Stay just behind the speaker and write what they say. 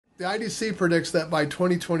The IDC predicts that by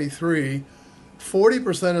 2023,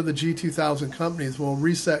 40% of the G2000 companies will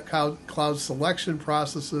reset cloud selection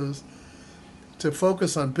processes to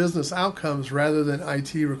focus on business outcomes rather than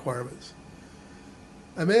IT requirements.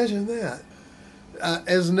 Imagine that.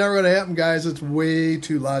 It's never going to happen, guys. It's way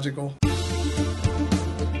too logical.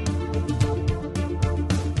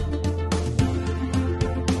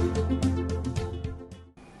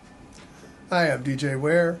 Hi, I'm DJ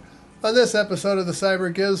Werq. On this episode of the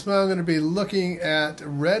Cyber Gizmo, I'm going to be looking at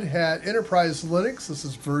Red Hat Enterprise Linux. This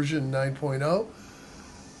is version 9.0.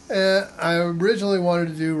 And I originally wanted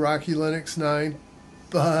to do Rocky Linux 9,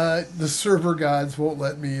 but the server gods won't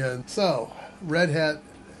let me in. So, Red Hat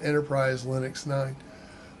Enterprise Linux 9.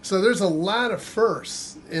 So there's a lot of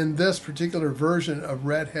firsts in this particular version of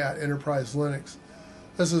Red Hat Enterprise Linux.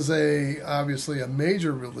 This is obviously a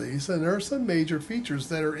major release, and there are some major features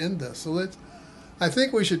that are in this. So I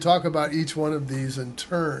think we should talk about each one of these in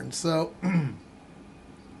turn. So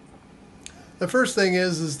the first thing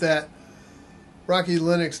is that Rocky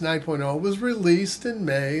Linux 9.0 was released in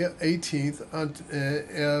May 18th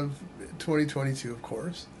of 2022, of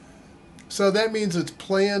course. So that means its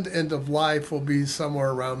planned end of life will be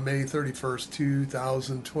somewhere around May 31st,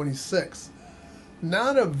 2026.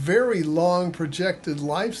 Not a very long projected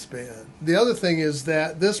lifespan. The other thing is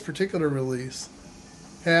that this particular release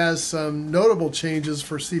has some notable changes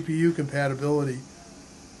for CPU compatibility.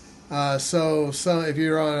 So if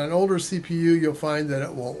you're on an older CPU, you'll find that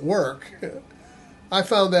it won't work. I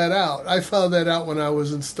found that out. I found that out when I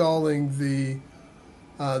was installing the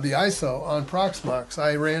ISO on Proxmox.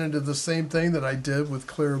 I ran into the same thing that I did with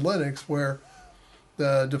Clear Linux, where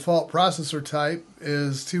the default processor type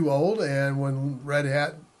is too old, and when Red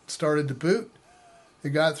Hat started to boot, it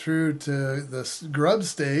got through to the grub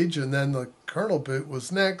stage, and then the kernel boot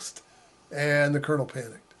was next, and the kernel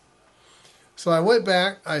panicked. So I went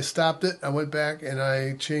back, I stopped it, I went back and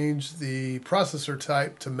I changed the processor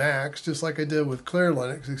type to Max, just like I did with Clear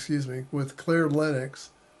Linux,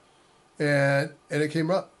 and it came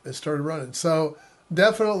up, it started running. So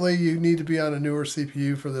definitely you need to be on a newer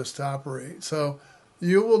CPU for this to operate. So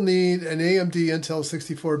you will need an AMD Intel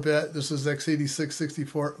 64-bit, this is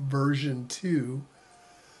x86-64 version 2,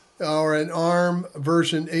 or an ARM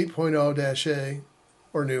version 8.0-A,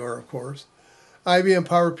 or newer, of course. IBM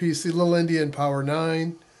PowerPC, Little Indian Power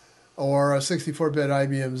 9, or a 64-bit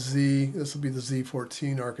IBM Z. This will be the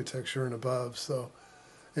Z14 architecture and above. So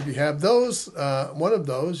if you have those, one of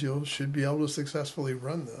those, you should be able to successfully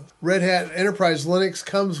run this. Red Hat Enterprise Linux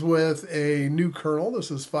comes with a new kernel.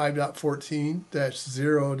 This is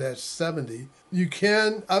 5.14-0-70. You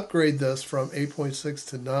can upgrade this from 8.6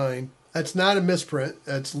 to 9. That's not a misprint.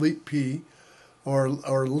 That's Leap P or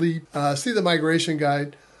Leap. See the migration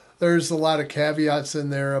guide. There's a lot of caveats in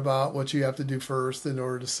there about what you have to do first in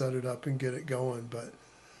order to set it up and get it going. But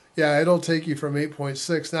yeah, it'll take you from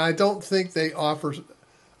 8.6. Now, I don't think they offer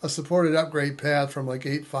a supported upgrade path from like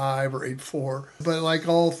 8.5 or 8.4. But like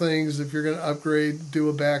all things, if you're going to upgrade, do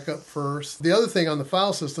a backup first. The other thing on the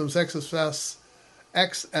file systems, XFS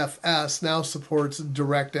now supports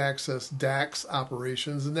direct access DAX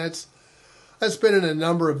operations, and that's been in a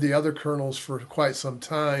number of the other kernels for quite some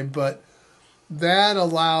time, but that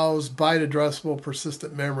allows byte addressable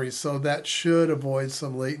persistent memory, so that should avoid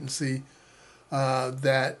some latency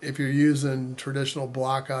that if you're using traditional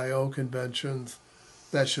block I/O conventions,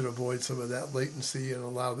 that should avoid some of that latency and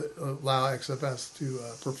allow XFS to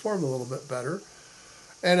perform a little bit better.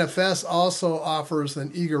 NFS also offers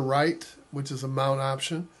an eager write, which is a mount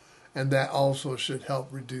option, and that also should help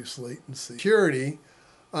reduce latency. Security,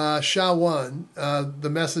 SHA-1, the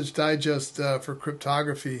message digest for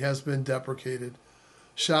cryptography has been deprecated.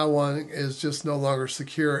 SHA-1 is just no longer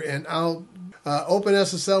secure, and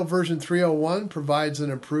OpenSSL version 3.01 provides an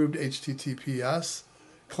improved HTTPS,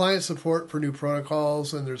 client support for new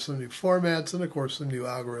protocols, and there's some new formats, and of course some new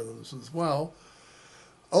algorithms as well.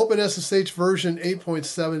 OpenSSH version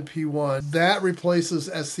 8.7 P1, that replaces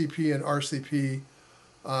SCP and RCP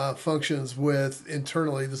functions with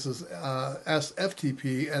internally, this is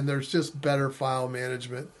SFTP, and there's just better file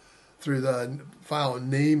management through the file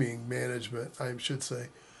naming management, I should say.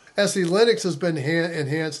 SE Linux has been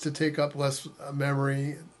enhanced to take up less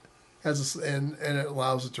memory, and it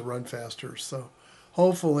allows it to run faster. So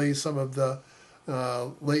hopefully some of the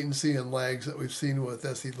latency and lags that we've seen with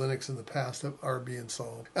SE Linux in the past are being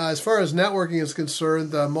solved. As far as networking is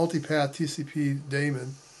concerned, the multipath TCP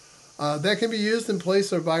daemon, that can be used in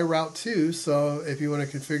place of by Route 2, so if you want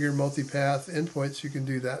to configure multipath endpoints, you can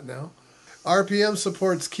do that now. RPM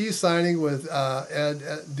supports key signing with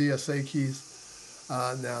DSA keys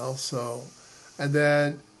now, and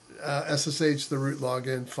then SSH, the root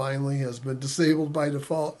login, finally has been disabled by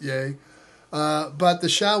default. Yay. But the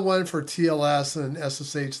SHA-1 for TLS and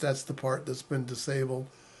SSH, that's the part that's been disabled.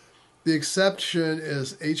 The exception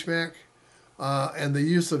is HMAC, and the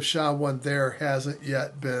use of SHA-1 there hasn't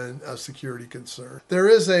yet been a security concern. There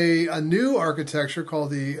is a new architecture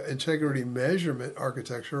called the Integrity Measurement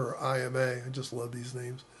Architecture, or IMA. I just love these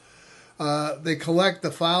names. They collect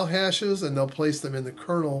the file hashes and they'll place them in the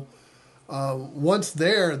kernel. Once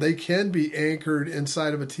there, they can be anchored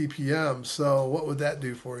inside of a TPM. So what would that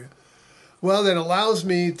do for you? Well, that allows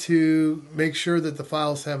me to make sure that the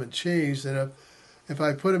files haven't changed. And if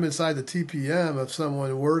I put them inside the TPM, if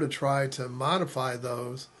someone were to try to modify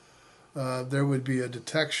those, there would be a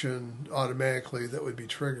detection automatically that would be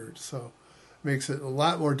triggered. So it makes it a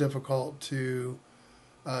lot more difficult to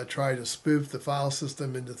try to spoof the file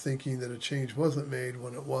system into thinking that a change wasn't made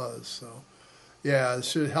when it was. So yeah, it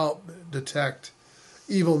should help detect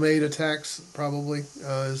evil made attacks, probably,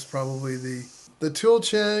 is probably the tool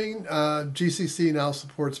chain. GCC now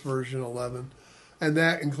supports version 11, and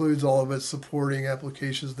that includes all of it supporting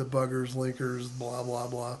applications, debuggers, linkers, blah, blah,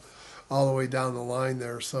 blah, all the way down the line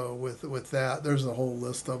there. So with that, there's a whole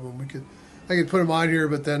list of them. I could put them on here,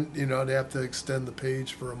 but then, I'd have to extend the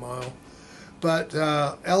page for a mile. But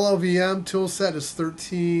LLVM toolset is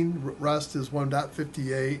 13, Rust is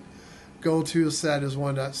 1.58, Go toolset is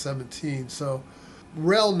 1.17. So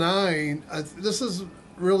RHEL 9, this is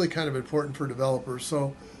really kind of important for developers.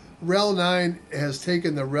 So RHEL 9 has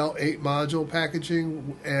taken the RHEL 8 module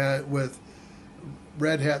packaging with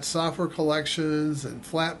Red Hat software collections and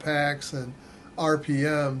Flatpaks and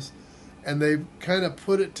RPMs, and they've kind of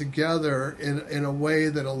put it together in a way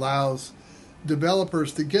that allows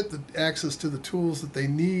developers to get the access to the tools that they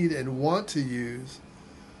need and want to use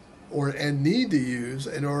and need to use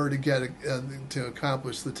in order to get to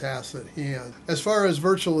accomplish the tasks at hand. As far as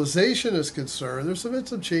virtualization is concerned, there's been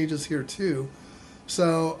some changes here too.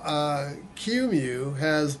 So QEMU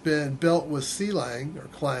has been built with CLang or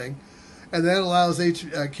Clang, and that allows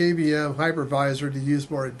KVM hypervisor to use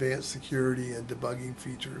more advanced security and debugging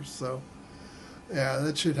features. So yeah,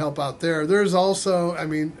 that should help out there. There's also,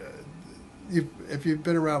 if you've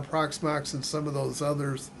been around Proxmox and some of those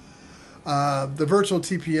others, the virtual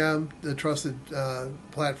TPM, the trusted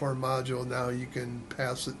platform module, now you can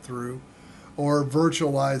pass it through or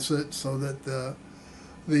virtualize it so that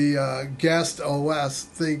the guest OS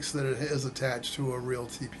thinks that it is attached to a real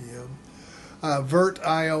TPM. Virt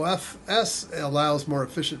IOFS allows more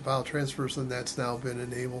efficient file transfers, and that's now been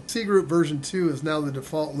enabled. Cgroup version 2 is now the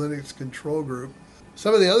default Linux control group.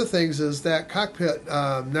 Some of the other things is that Cockpit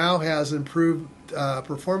now has improved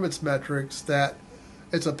performance metrics. That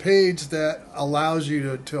it's a page that allows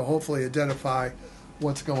you to hopefully identify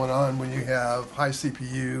what's going on when you have high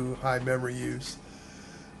CPU, high memory use,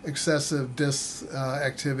 excessive disk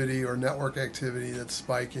activity or network activity that's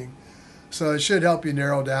spiking. So it should help you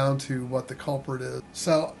narrow down to what the culprit is.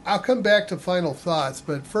 So I'll come back to final thoughts,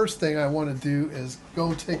 but first thing I want to do is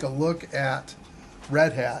go take a look at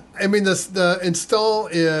Red Hat. The install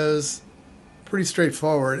is pretty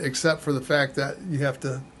straightforward, except for the fact that you have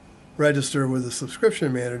to register with a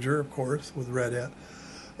subscription manager, of course, with Red Hat.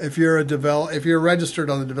 If you're registered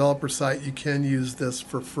on the developer site, you can use this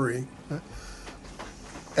for free.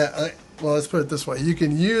 Well, let's put it this way. You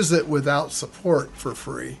can use it without support for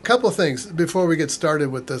free. A couple of things before we get started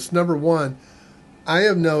with this. Number one, I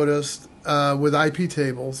have noticed with IP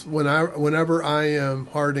tables, whenever I am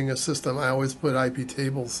hardening a system, I always put IP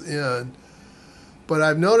tables in. But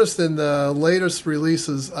I've noticed in the latest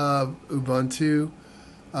releases of Ubuntu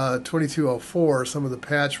 2204, some of the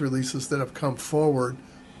patch releases that have come forward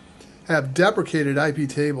have deprecated IP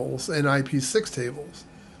tables and IP6 tables.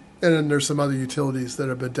 And then there's some other utilities that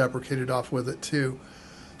have been deprecated off with it too.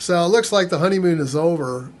 So it looks like the honeymoon is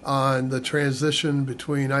over on the transition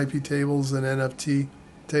between IP tables and NFT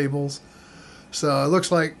tables. So it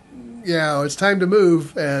looks like, it's time to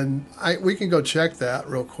move, and we can go check that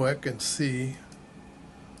real quick and see.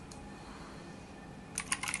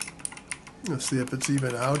 Let's see if it's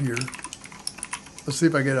even out here. Let's see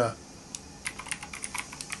if I get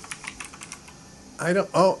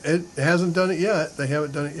it hasn't done it yet. They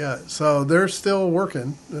haven't done it yet. So they're still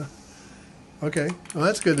working. Okay, well,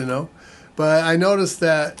 that's good to know. But I noticed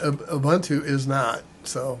that Ubuntu is not.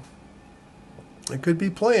 So it could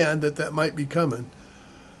be planned that might be coming.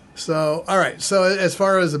 So, all right. So as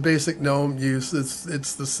far as the basic GNOME use,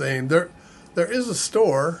 it's the same. There is a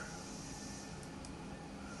store.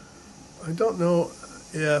 I don't know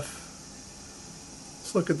if...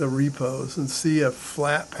 Let's look at the repos and see if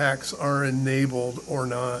Flatpaks are enabled or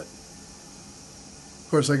not.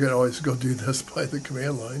 course, I could always go do this by the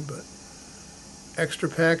command line, but extra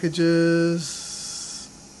packages.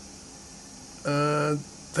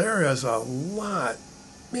 There is a lot.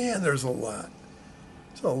 Man, there's a lot.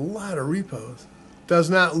 There's a lot of repos. Does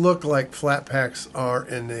not look like Flatpaks are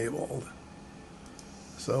enabled.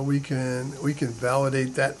 So we can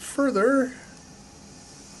validate that further.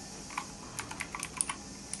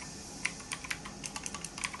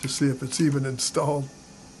 To see if it's even installed.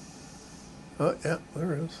 Oh, yeah,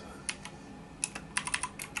 there it is.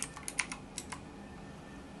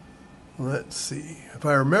 Let's see. If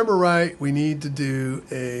I remember right, we need to do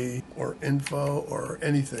a or info or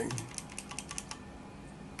anything.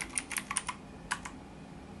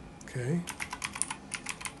 Okay.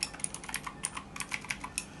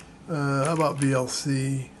 How about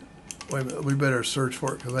VLC? Wait a minute, we better search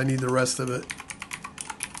for it because I need the rest of it.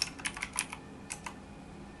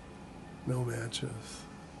 No matches.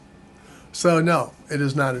 So no, it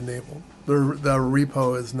is not enabled. The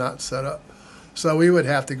repo is not set up. So we would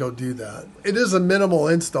have to go do that. It is a minimal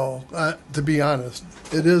install, to be honest.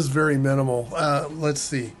 It is very minimal. Let's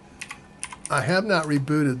see. I have not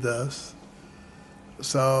rebooted this.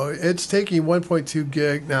 So it's taking 1.2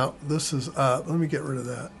 gig. Now this is, let me get rid of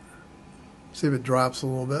that. See if it drops a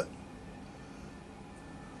little bit.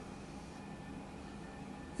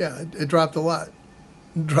 Yeah, it dropped a lot.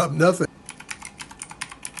 It dropped nothing.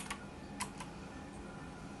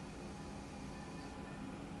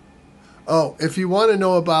 Oh, if you want to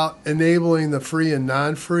know about enabling the free and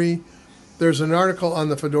non-free, there's an article on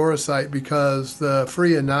the Fedora site because the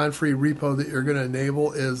free and non-free repo that you're going to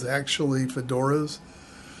enable is actually Fedora's.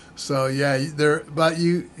 So yeah, but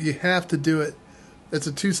you have to do it. It's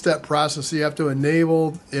a two-step process. You have to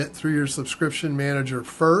enable it through your subscription manager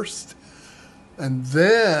first, and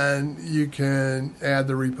then you can add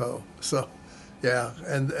the repo. So yeah,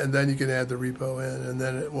 and then you can add the repo in, and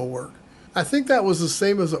then it will work. I think that was the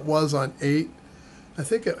same as it was on 8. I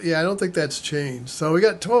think, yeah, I don't think that's changed. So we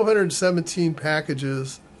got 1,217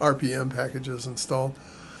 packages, RPM packages installed.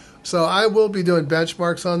 So I will be doing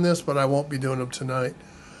benchmarks on this, but I won't be doing them tonight.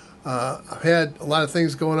 I've had a lot of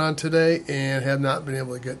things going on today and have not been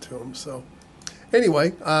able to get to them. So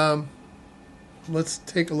anyway, let's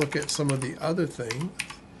take a look at some of the other things.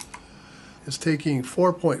 It's taking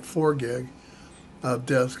 4.4 gig of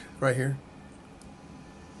disk right here.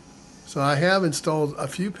 So I have installed a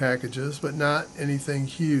few packages, but not anything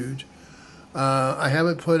huge. I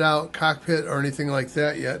haven't put out Cockpit or anything like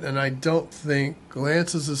that yet, and I don't think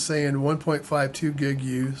Glances is saying 1.52 gig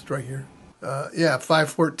used right here. Yeah,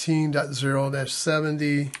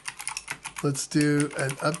 514.0-70. Let's do an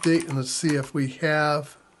update, and let's see if we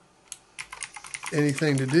have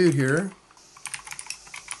anything to do here.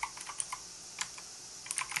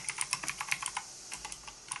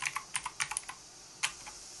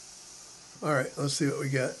 All right, let's see what we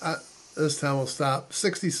get. This time we'll stop.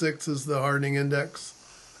 66 is the hardening index.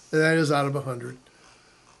 And that is out of 100.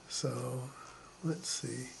 So let's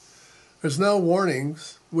see. There's no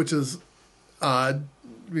warnings, which is odd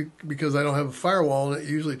because I don't have a firewall and it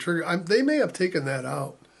usually triggers. They may have taken that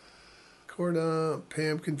out. Core dump,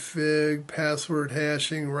 PAM config, password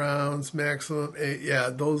hashing, rounds, maximum 8. Yeah,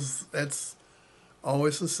 that's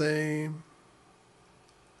always the same.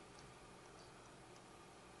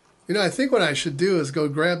 You know, I think what I should do is go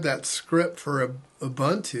grab that script for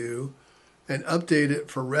Ubuntu and update it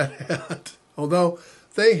for Red Hat. Although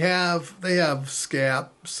they have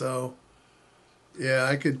SCAP, so yeah,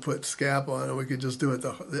 I could put SCAP on it. We could just do it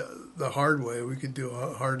the hard way. We could do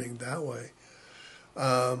a hardening that way.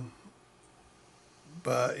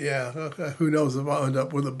 But yeah, who knows if I'll end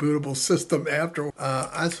up with a bootable system after.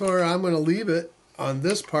 That's where I'm going to leave it on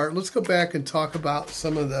this part. Let's go back and talk about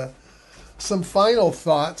some final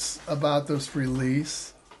thoughts about this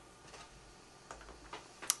release.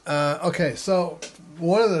 Okay, so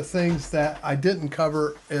one of the things that I didn't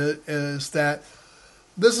cover is that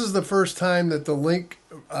this is the first time that the link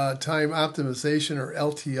time optimization, or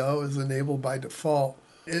LTO, is enabled by default.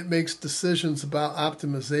 It makes decisions about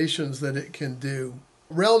optimizations that it can do.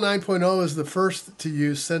 RHEL 9.0 is the first to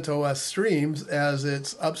use CentOS streams as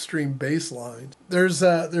its upstream baseline. There's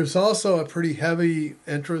also a pretty heavy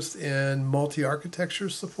interest in multi-architecture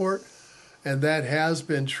support, and that has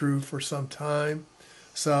been true for some time.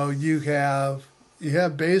 So you have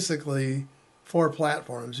basically 4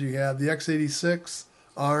 platforms. You have the x86,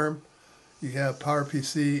 ARM, you have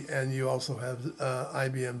PowerPC, and you also have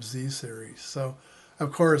IBM Z series. So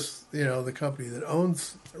of course, you know, the company that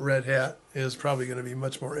owns Red Hat is probably going to be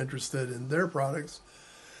much more interested in their products.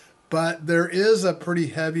 But there is a pretty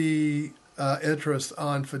heavy interest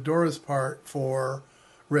on Fedora's part for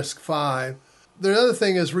RISC-V. The other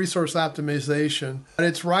thing is resource optimization. And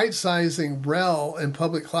it's right-sizing RHEL and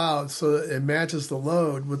public cloud so that it matches the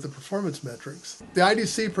load with the performance metrics. The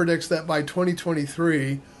IDC predicts that by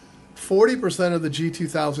 2023, 40% of the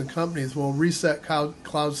G2000 companies will reset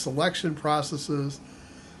cloud selection processes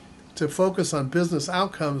to focus on business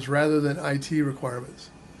outcomes rather than IT requirements.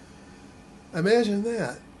 Imagine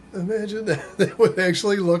that. Imagine that they would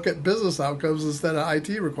actually look at business outcomes instead of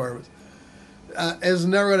IT requirements. It's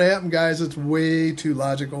never going to happen, guys. It's way too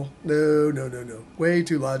logical. No. Way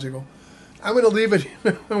too logical. I'm going to leave it.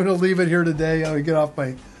 I'm going to leave it here today. I'm going to get off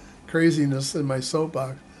my craziness and my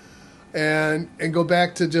soapbox, and go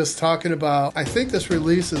back to just talking about. I think this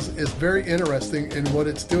release is very interesting in what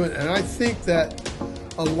it's doing, and I think that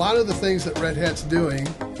a lot of the things that Red Hat's doing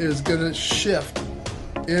is going to shift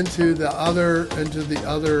into the other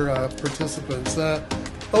participants.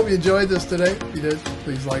 Hope you enjoyed this today. If you did,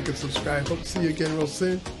 please like and subscribe. Hope to see you again real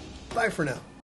soon. Bye for now.